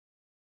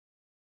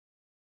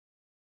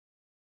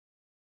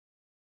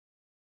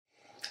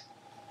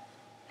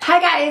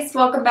guys,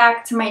 welcome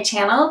back to my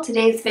channel.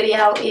 Today's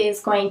video is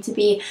going to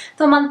be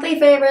the monthly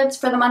favorites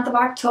for the month of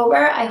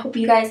October. I hope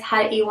you guys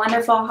had a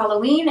wonderful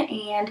Halloween,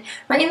 and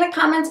write in the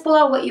comments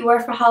below what you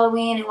wore for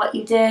Halloween and what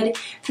you did.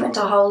 If you went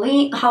to a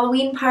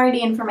Halloween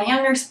party, and for my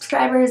younger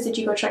subscribers, did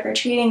you go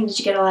trick-or-treating? Did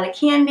you get a lot of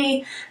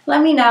candy?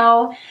 Let me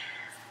know.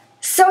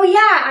 So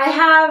yeah, I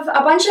have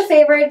a bunch of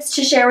favorites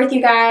to share with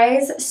you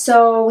guys,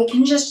 so we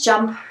can just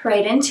jump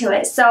right into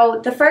it. So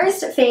the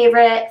first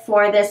favorite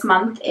for this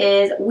month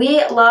is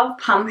We Love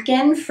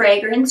Pumpkin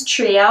Fragrance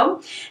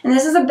Trio, and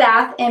this is a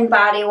Bath &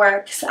 Body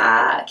Works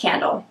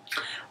candle.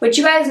 Which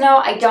you guys know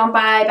I don't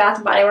buy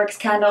Bath & Body Works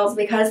candles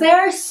because they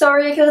are so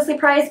ridiculously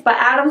priced, but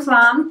Adam's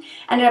mom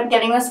ended up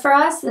getting this for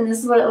us, and this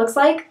is what it looks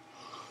like.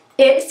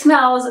 It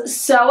smells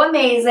so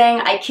amazing,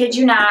 I kid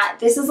you not.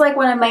 This is like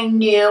one of my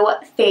new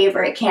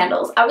favorite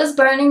candles. I was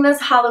burning this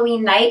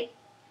Halloween night,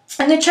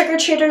 and the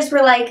trick-or-treaters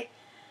were like,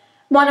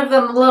 one of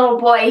them, little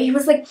boy, he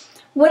was like,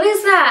 what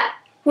is that?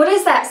 What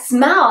is that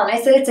smell? And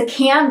I said, it's a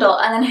candle.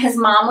 And then his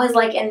mom was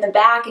like in the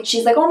back, and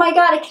she's like, oh my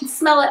god, I can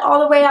smell it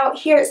all the way out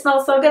here. It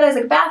smells so good. I was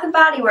like, Bath &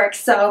 Body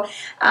Works. So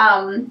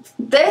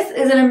this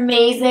is an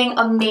amazing,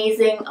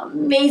 amazing,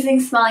 amazing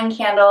smelling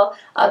candle.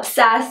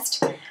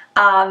 Obsessed.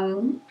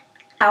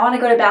 I want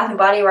to go to Bath &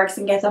 Body Works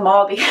and get them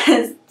all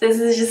because this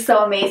is just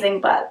so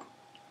amazing. But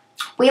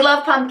We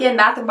Love Pumpkin,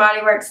 Bath &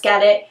 Body Works,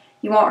 get it.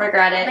 You won't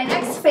regret it. My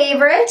next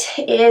favorite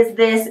is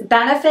this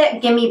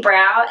Benefit Gimme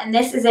Brow, and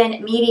this is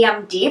in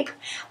medium deep.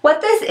 What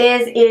this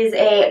is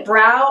a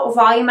brow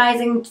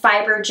volumizing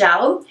fiber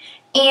gel,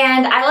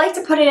 and I like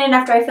to put it in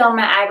after I fill in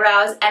my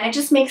eyebrows, and it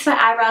just makes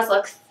my eyebrows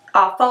look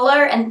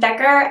fuller and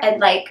thicker and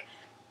like,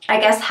 I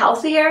guess,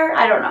 healthier.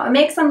 I don't know. It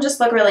makes them just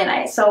look really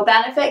nice. So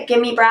Benefit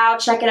Gimme Brow,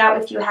 check it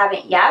out if you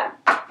haven't yet.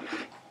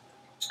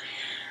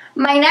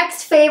 My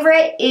next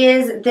favorite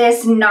is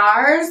this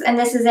NARS, and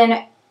this is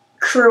in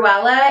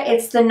Cruella.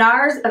 It's the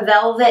NARS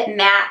Velvet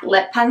Matte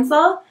Lip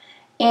Pencil,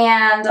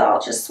 and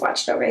I'll just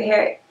swatch it over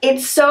here.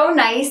 It's so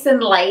nice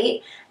and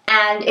light,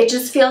 and it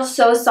just feels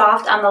so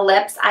soft on the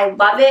lips. I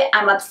love it.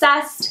 I'm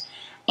obsessed,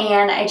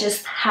 and I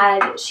just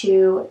had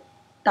to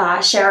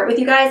share it with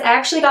you guys. I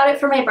actually got it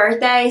for my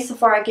birthday.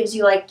 Sephora gives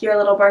you like your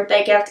little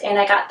birthday gift, and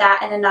I got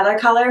that in another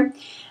color.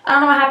 I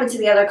don't know what happened to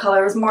the other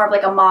color. It was more of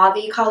like a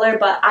mauve-y color,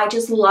 but I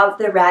just love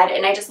the red,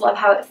 and I just love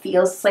how it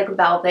feels. It's like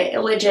velvet. It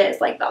legit is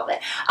like velvet.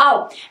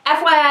 Oh,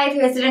 FYI, if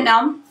you guys didn't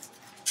know,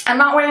 I'm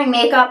not wearing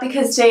makeup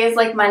because today is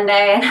like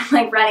Monday, and I'm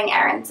like running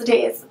errands.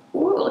 Today is,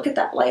 ooh, look at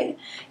that light.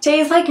 Today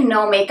is like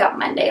no makeup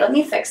Monday. Let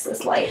me fix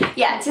this light.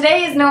 Yeah,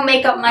 today is no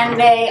makeup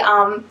Monday.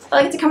 I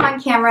like to come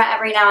on camera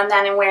every now and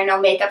then and wear no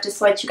makeup just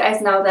to let you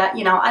guys know that,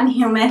 you know, I'm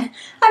human.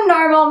 I'm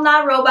normal. I'm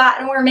not a robot. I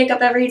don't wear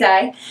makeup every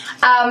day.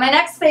 My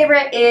next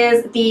favorite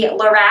is the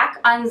LORAC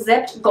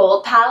Unzipped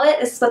Gold Palette.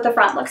 This is what the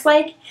front looks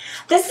like.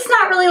 This is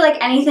not really like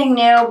anything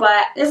new,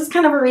 but this is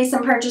kind of a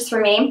recent purchase for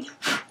me,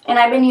 and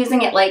I've been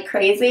using it like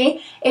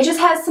crazy. It just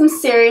has some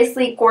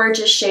seriously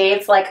gorgeous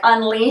shades, like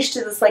Unleashed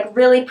is this like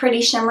really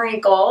pretty shimmery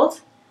gold.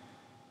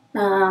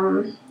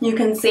 You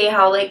can see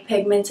how like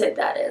pigmented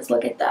that is.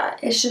 Look at that.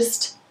 It's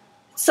just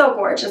so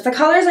gorgeous. The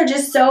colors are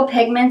just so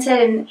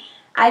pigmented, and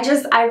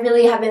I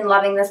really have been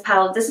loving this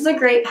palette. This is a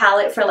great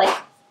palette for like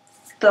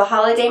the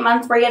holiday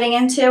months we're getting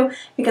into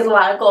because a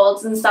lot of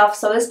golds and stuff,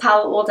 so this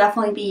palette will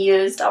definitely be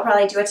used. I'll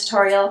probably do a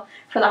tutorial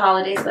for the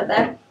holidays with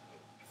it.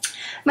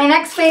 My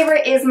next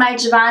favorite is my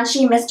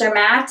Givenchy Mr.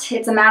 Matte.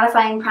 It's a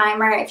mattifying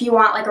primer. If you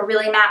want like a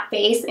really matte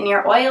face and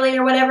you're oily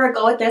or whatever,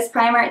 go with this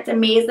primer. It's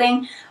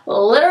amazing.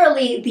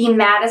 Literally the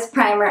mattest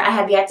primer I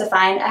have yet to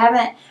find. I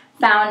haven't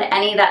found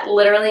any that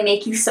literally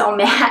make you so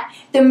matte.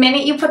 The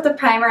minute you put the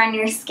primer on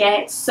your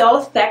skin, it's so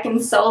thick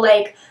and so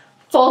like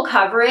full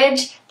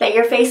coverage that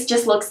your face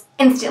just looks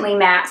instantly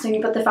matte. So when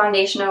you put the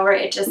foundation over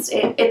it,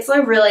 it's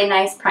a really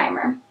nice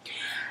primer.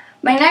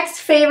 My next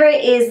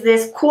favorite is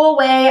this Cool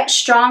Way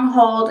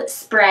Stronghold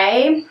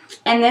Spray,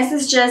 and this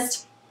is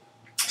just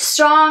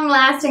strong,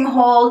 lasting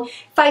hold,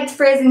 fights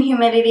frizz and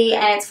humidity,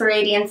 and it's for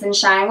radiance and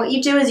shine. What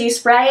you do is you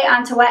spray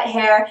onto wet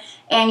hair,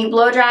 and you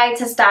blow dry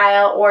to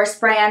style, or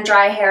spray on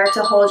dry hair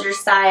to hold your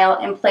style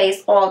in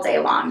place all day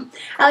long.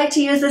 I like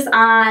to use this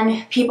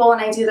on people when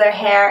I do their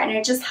hair, and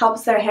it just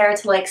helps their hair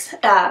to like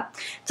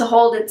to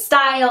hold its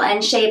style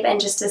and shape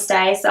and just to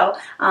stay. So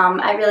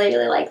I really,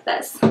 really like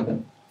this.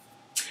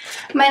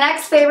 My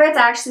next favorites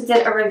I actually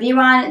did a review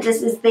on.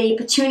 This is the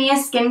Petunia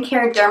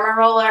Skincare Derma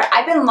Roller.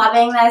 I've been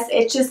loving this.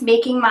 It's just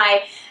making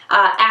my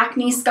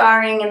acne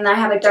scarring, and I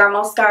have a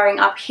dermal scarring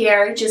up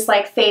here, just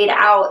like fade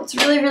out. It's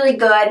really, really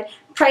good.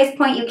 Price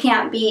point you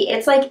can't beat.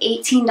 It's like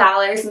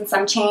 $18 and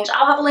some change.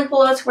 I'll have a link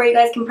below to where you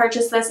guys can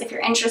purchase this if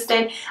you're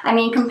interested. I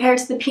mean, compared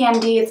to the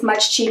PMD, it's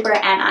much cheaper,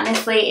 and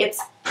honestly, it's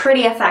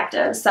pretty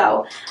effective.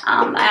 So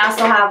I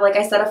also have, like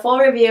I said, a full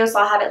review, so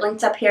I'll have it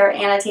linked up here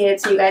annotated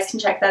so you guys can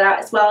check that out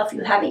as well if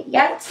you haven't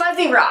yet.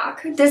 Fuzzy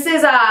Rock. This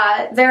is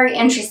very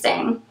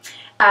interesting.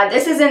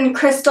 This is in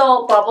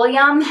Crystal Bubble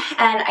Yum,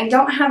 and I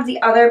don't have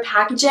the other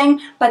packaging,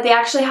 but they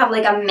actually have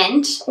like a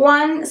mint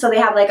one. So they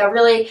have like a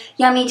really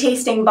yummy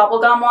tasting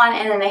bubblegum one,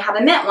 and then they have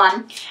a mint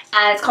one,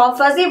 and it's called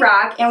Fuzzy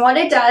Rock. And what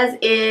it does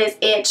is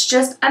it's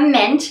just a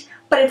mint,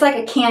 but it's like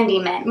a candy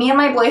mint. Me and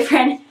my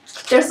boyfriend,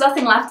 there's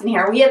nothing left in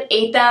here. We have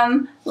ate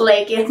them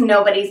like it's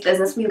nobody's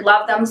business. We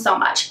love them so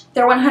much.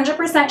 They're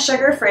 100%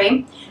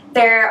 sugar-free.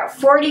 They're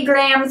 40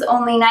 grams,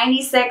 only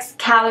 96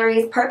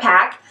 calories per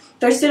pack.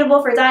 They're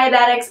suitable for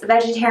diabetics,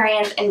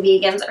 vegetarians, and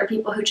vegans, or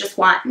people who just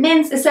want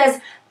mints. It says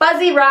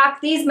Fuzzy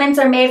Rock. These mints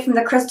are made from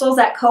the crystals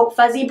that coat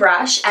Fuzzy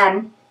Brush,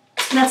 and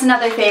that's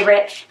another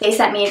favorite they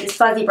sent me, is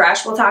Fuzzy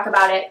Brush. We'll talk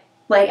about it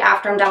like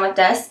after I'm done with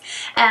this.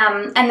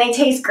 And they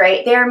taste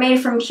great. They are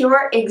made from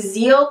pure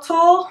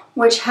xylitol,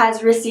 which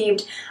has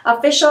received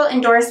official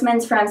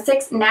endorsements from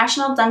 6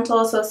 national dental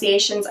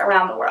associations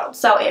around the world.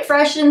 So it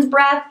freshens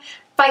breath,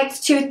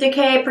 fights tooth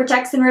decay,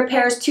 protects and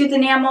repairs tooth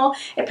enamel.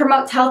 It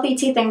promotes healthy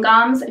teeth and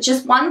gums.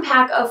 Just 1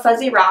 pack of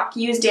Fuzzy Rock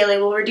used daily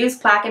will reduce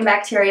plaque and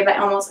bacteria by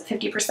almost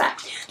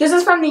 50%. This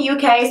is from the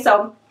UK,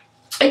 so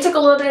it took a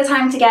little bit of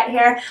time to get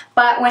here,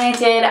 but when it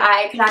did,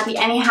 I could not be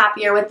any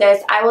happier with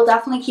this. I will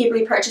definitely keep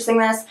repurchasing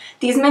this.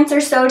 These mints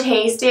are so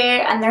tasty,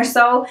 and they're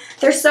so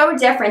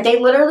different. They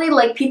literally,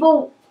 like,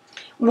 people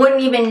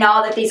wouldn't even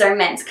know that these are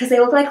mints because they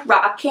look like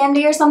rock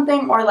candy or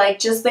something, or like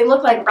just they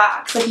look like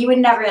rocks. Like, you would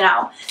never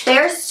know.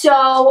 They're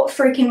so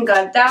freaking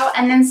good though.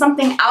 And then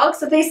something else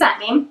that they sent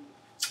me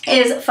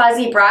is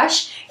Fuzzy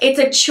Brush. It's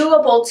a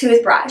chewable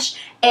toothbrush.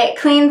 It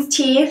cleans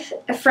teeth,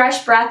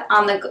 fresh breath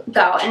on the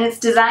go, and it's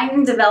designed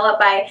and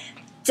developed by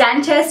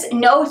dentists.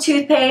 No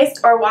toothpaste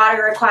or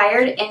water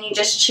required, and you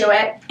just chew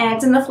it, and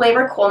it's in the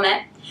flavor Cool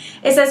Mint.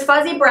 It says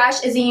Fuzzy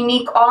Brush is a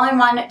unique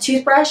all-in-one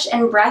toothbrush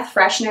and breath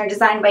freshener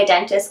designed by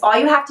dentists. All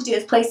you have to do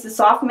is place the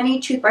soft mini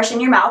toothbrush in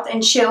your mouth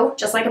and chew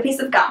just like a piece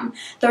of gum.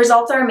 The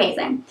results are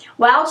amazing.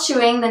 While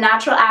chewing, the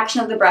natural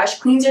action of the brush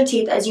cleans your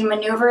teeth as you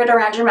maneuver it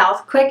around your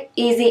mouth. Quick,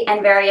 easy,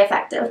 and very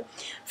effective.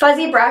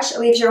 Fuzzy Brush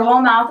leaves your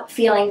whole mouth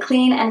feeling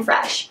clean and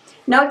fresh.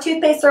 No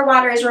toothpaste or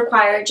water is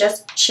required,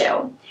 just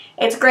chew.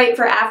 It's great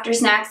for after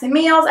snacks and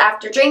meals,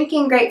 after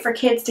drinking, great for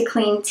kids to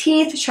clean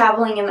teeth,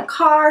 traveling in the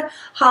car,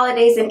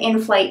 holidays and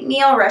in-flight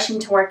meal,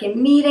 rushing to work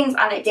and meetings,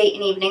 on a date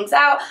and evenings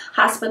out,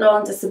 hospital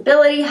and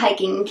disability,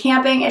 hiking and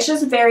camping. It's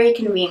just very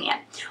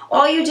convenient.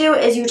 All you do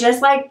is you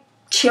just like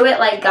chew it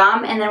like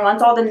gum, and then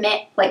once all the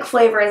mint like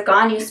flavor is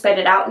gone, you spit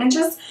it out, and it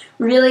just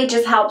really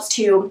just helps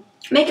to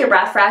make your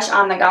breath fresh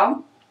on the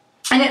go.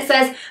 And it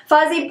says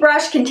Fuzzy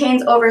Brush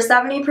contains over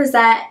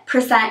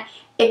 70%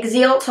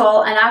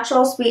 xylitol, a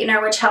natural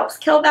sweetener which helps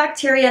kill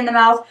bacteria in the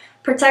mouth,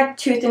 protect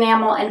tooth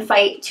enamel, and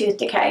fight tooth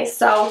decay.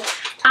 So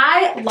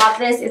I love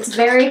this. It's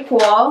very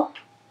cool.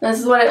 This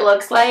is what it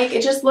looks like.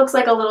 It just looks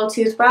like a little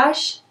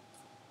toothbrush.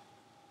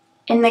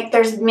 And like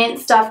there's mint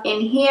stuff in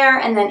here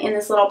and then in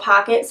this little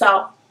pocket.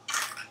 So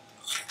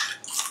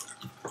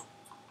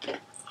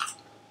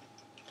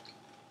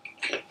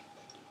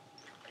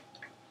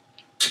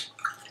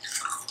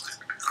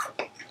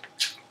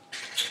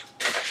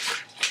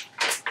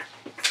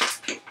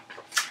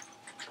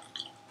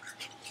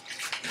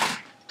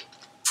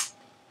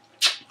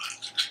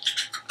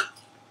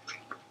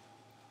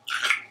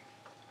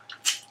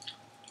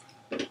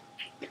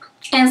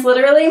and it's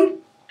literally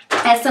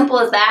as simple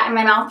as that, and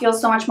my mouth feels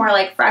so much more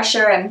like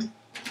fresher, and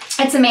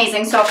it's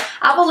amazing. So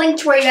I'll have a link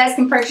to where you guys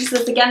can purchase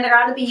this. Again, they're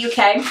out of the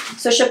UK,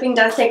 so shipping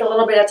does take a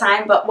little bit of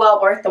time, but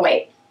well worth the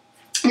wait.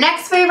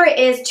 Next favorite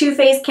is Too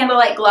Faced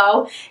Candlelight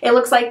Glow. It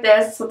looks like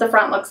this. This is what the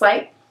front looks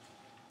like.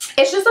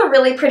 It's just a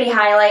really pretty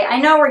highlight. I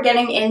know we're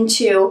getting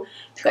into,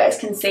 if you guys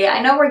can see, I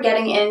know we're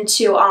getting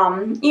into,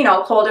 you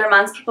know, colder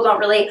months. People don't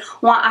really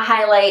want a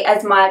highlight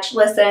as much.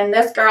 Listen,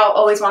 this girl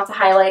always wants a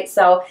highlight,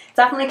 so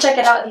definitely check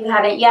it out if you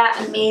haven't yet.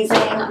 Amazing,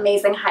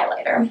 amazing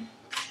highlighter.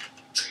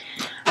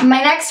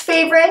 My next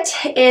favorite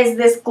is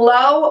this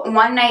Glow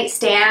One Night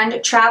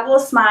Stand Travel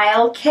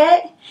Smile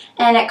Kit,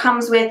 and it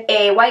comes with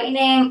a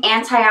whitening,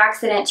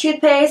 antioxidant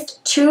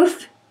toothpaste,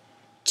 tooth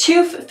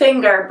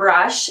finger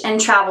brush, and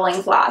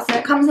traveling floss. And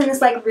it comes in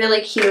this like really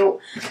cute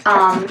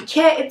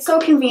kit. It's so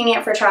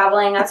convenient for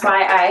traveling. That's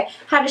why I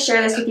had to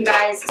share this with you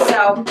guys.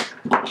 So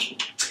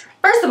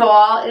first of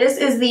all, this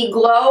is the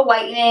Glow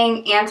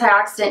Whitening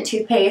Antioxidant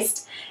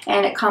Toothpaste,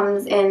 and it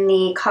comes in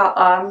the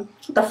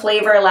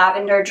flavor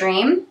Lavender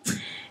Dream.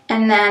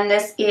 And then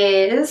this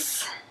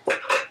is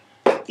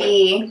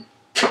here's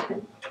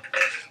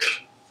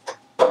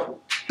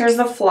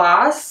the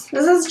floss.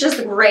 This is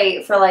just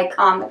great for like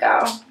on the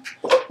go.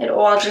 It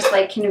all just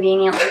like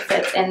conveniently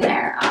fits in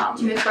there.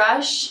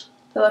 Toothbrush,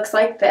 it looks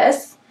like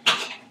this,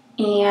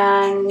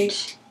 and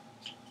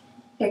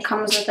it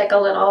comes with like a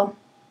little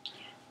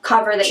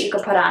cover that you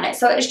can put on it.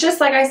 So it's just,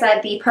 like I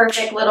said, the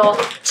perfect little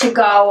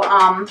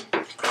to-go,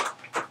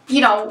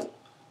 you know,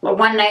 a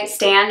one-night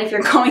stand if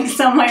you're going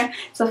somewhere.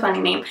 It's a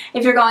funny name.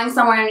 If you're going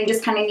somewhere and you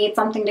just kind of need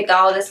something to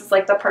go, this is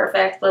like the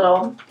perfect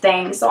little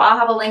thing. So I'll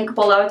have a link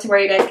below to where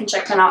you guys can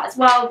check them out as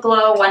well.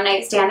 Glow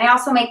one-night stand. They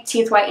also make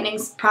teeth whitening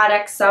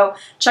products, so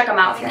check them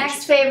out. My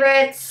next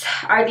favorites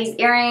are these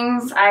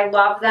earrings. I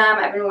love them.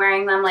 I've been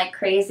wearing them like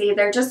crazy.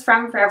 They're just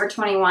from Forever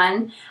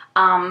 21,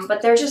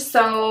 but they're just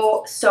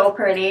so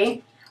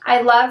pretty.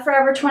 I love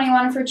Forever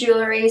 21 for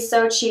jewelry,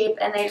 so cheap,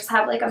 and they just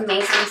have like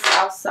amazing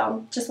stuff,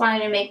 so just wanted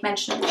to make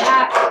mention of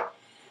that.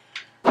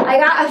 I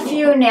got a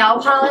few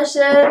nail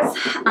polishes.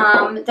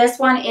 This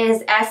one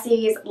is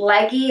Essie's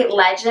Leggy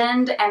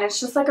Legend, and it's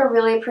just like a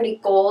really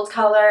pretty gold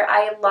color.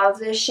 I love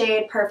this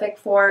shade, perfect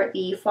for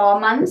the fall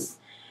months.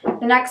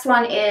 The next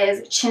one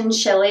is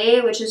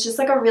Chinchilly, which is just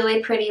like a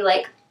really pretty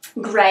like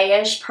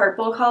grayish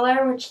purple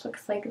color, which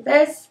looks like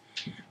this.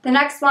 The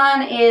next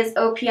one is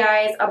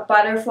OPI's A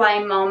Butterfly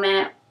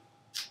Moment.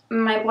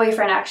 My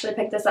boyfriend actually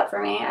picked this up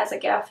for me as a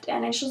gift,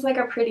 and it's just like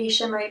a pretty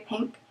shimmery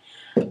pink.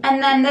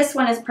 And then this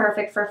one is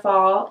perfect for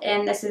fall,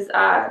 and this is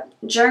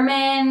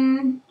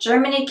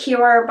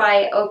German-Icure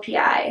by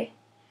OPI.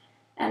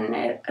 And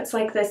it's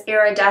like this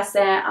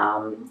iridescent,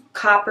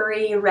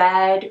 coppery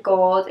red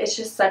gold. It's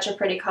just such a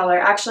pretty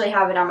color. I actually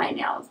have it on my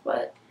nails,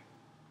 but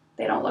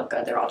they don't look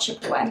good. They're all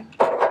chipped away.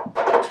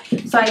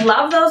 So I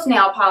love those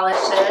nail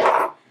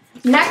polishes.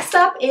 Next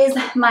up is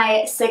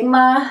my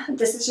Sigma.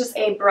 This is just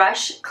a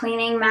brush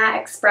cleaning mat,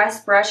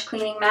 express brush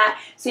cleaning mat.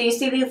 So you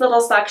see these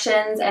little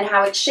suctions and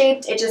how it's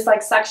shaped. It just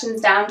like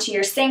suctions down to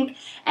your sink,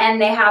 and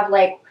they have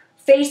like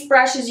face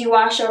brushes you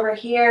wash over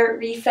here,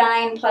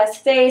 refine plus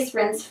face,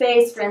 rinse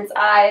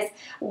eyes,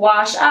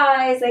 wash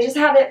eyes. They just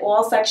have it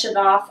all sectioned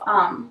off.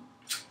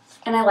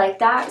 And I like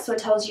that. So it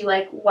tells you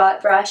like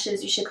what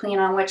brushes you should clean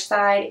on which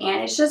side,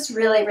 and it's just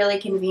really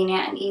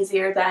convenient and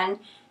easier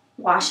than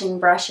washing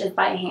brushes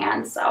by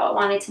hand. So I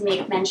wanted to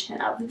make mention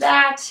of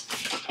that.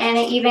 And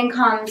it even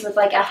comes with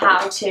like a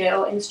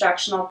how-to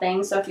instructional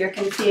thing, so if you're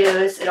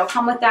confused, it'll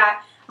come with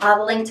that. I'll have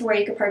a link to where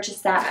you can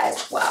purchase that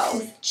as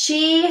well.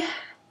 Chi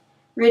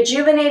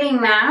Rejuvenating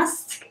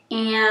Mask,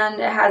 and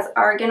it has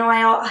argan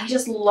oil. I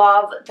just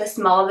love the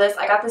smell of this.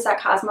 I got this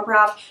at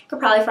Cosmoprof. You could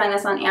probably find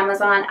this on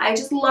Amazon. I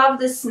just love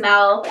the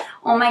smell.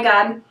 Oh my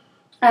god.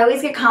 I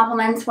always get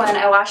compliments when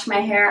I wash my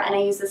hair and I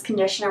use this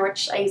conditioner,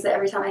 which I use it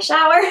every time I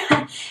shower.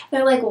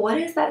 They're like, what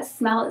is that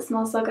smell? It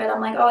smells so good. I'm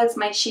like, oh, it's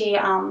my Chi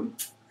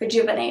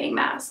Rejuvenating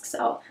Mask.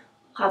 So,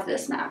 love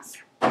this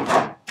mask.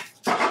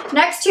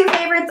 Next two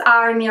favorites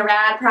are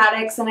Murad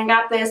products, and I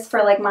got this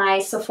for like my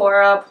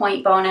Sephora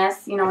point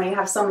bonus. You know, when you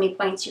have so many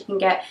points, you can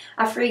get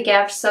a free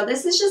gift. So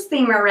this is just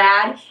the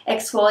Murad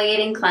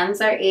Exfoliating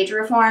Cleanser Age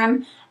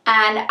Reform.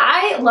 And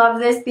I love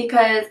this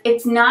because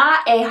it's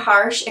not a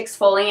harsh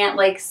exfoliant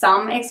like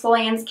some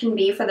exfoliants can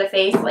be for the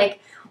face.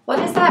 Like, what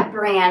is that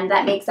brand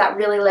that makes that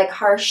really like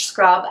harsh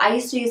scrub? I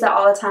used to use that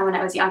all the time when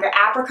I was younger.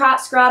 Apricot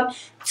scrub.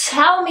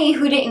 Tell me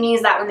who didn't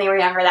use that when they were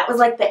younger. That was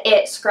like the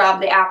it scrub,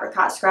 the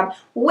apricot scrub.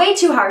 Way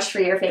too harsh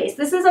for your face.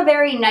 This is a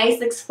very nice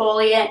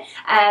exfoliant,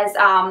 as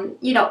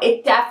you know,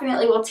 it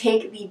definitely will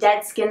take the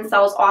dead skin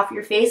cells off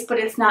your face, but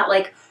it's not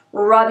like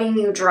rubbing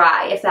you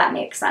dry, if that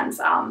makes sense.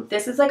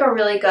 This is like a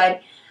really good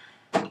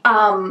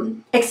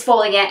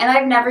exfoliant, and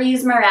I've never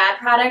used Murad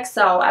products,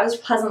 so I was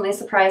pleasantly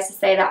surprised to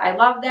say that I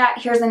love that.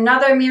 Here's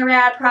another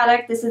Murad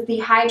product. This is the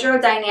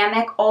Hydro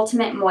Dynamic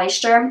Ultimate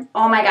Moisture.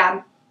 Oh my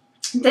god.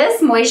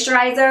 This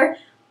moisturizer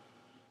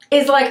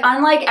is like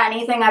unlike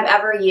anything I've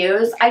ever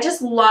used. I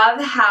just love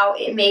how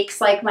it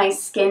makes like my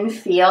skin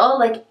feel.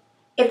 Like,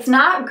 it's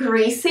not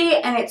greasy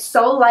and it's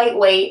so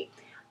lightweight.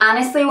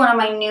 Honestly, one of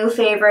my new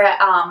favorite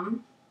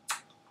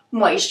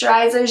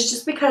moisturizers,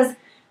 just because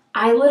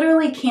I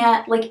literally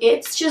can't, like,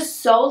 it's just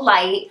so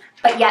light,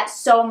 but yet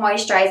so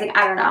moisturizing.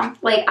 I don't know.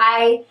 Like,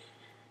 I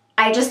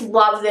just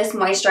love this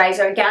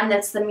moisturizer. Again,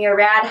 that's the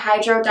Murad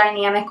Hydro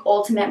Dynamic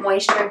Ultimate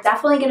Moisture.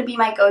 Definitely going to be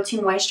my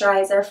go-to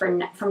moisturizer from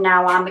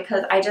now on,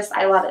 because I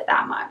love it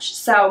that much.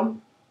 So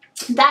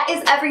that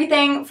is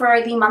everything for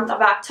the month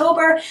of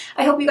October.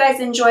 I hope you guys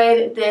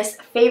enjoyed this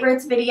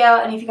favorites video,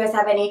 and if you guys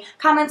have any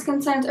comments,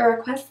 concerns, or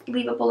requests,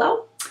 leave it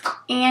below.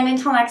 And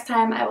until next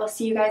time, I will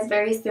see you guys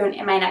very soon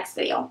in my next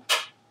video.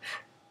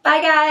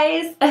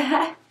 Bye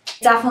guys!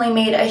 Definitely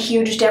made a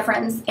huge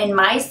difference in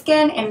my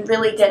skin and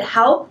really did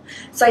help.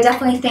 So I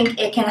definitely think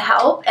it can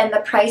help. And the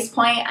price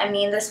point, I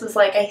mean, this was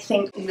like, I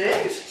think...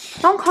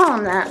 Don't call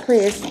him that,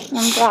 please.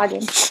 I'm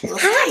vlogging. Hi!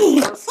 Hi,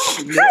 you're so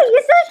excited!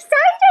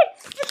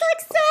 You're so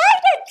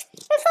excited!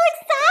 You're so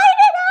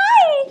excited!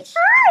 Hi!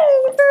 Hi!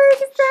 You're so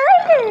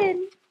excited!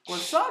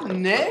 What's up,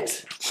 Nick?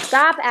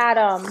 Stop,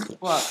 Adam.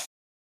 What?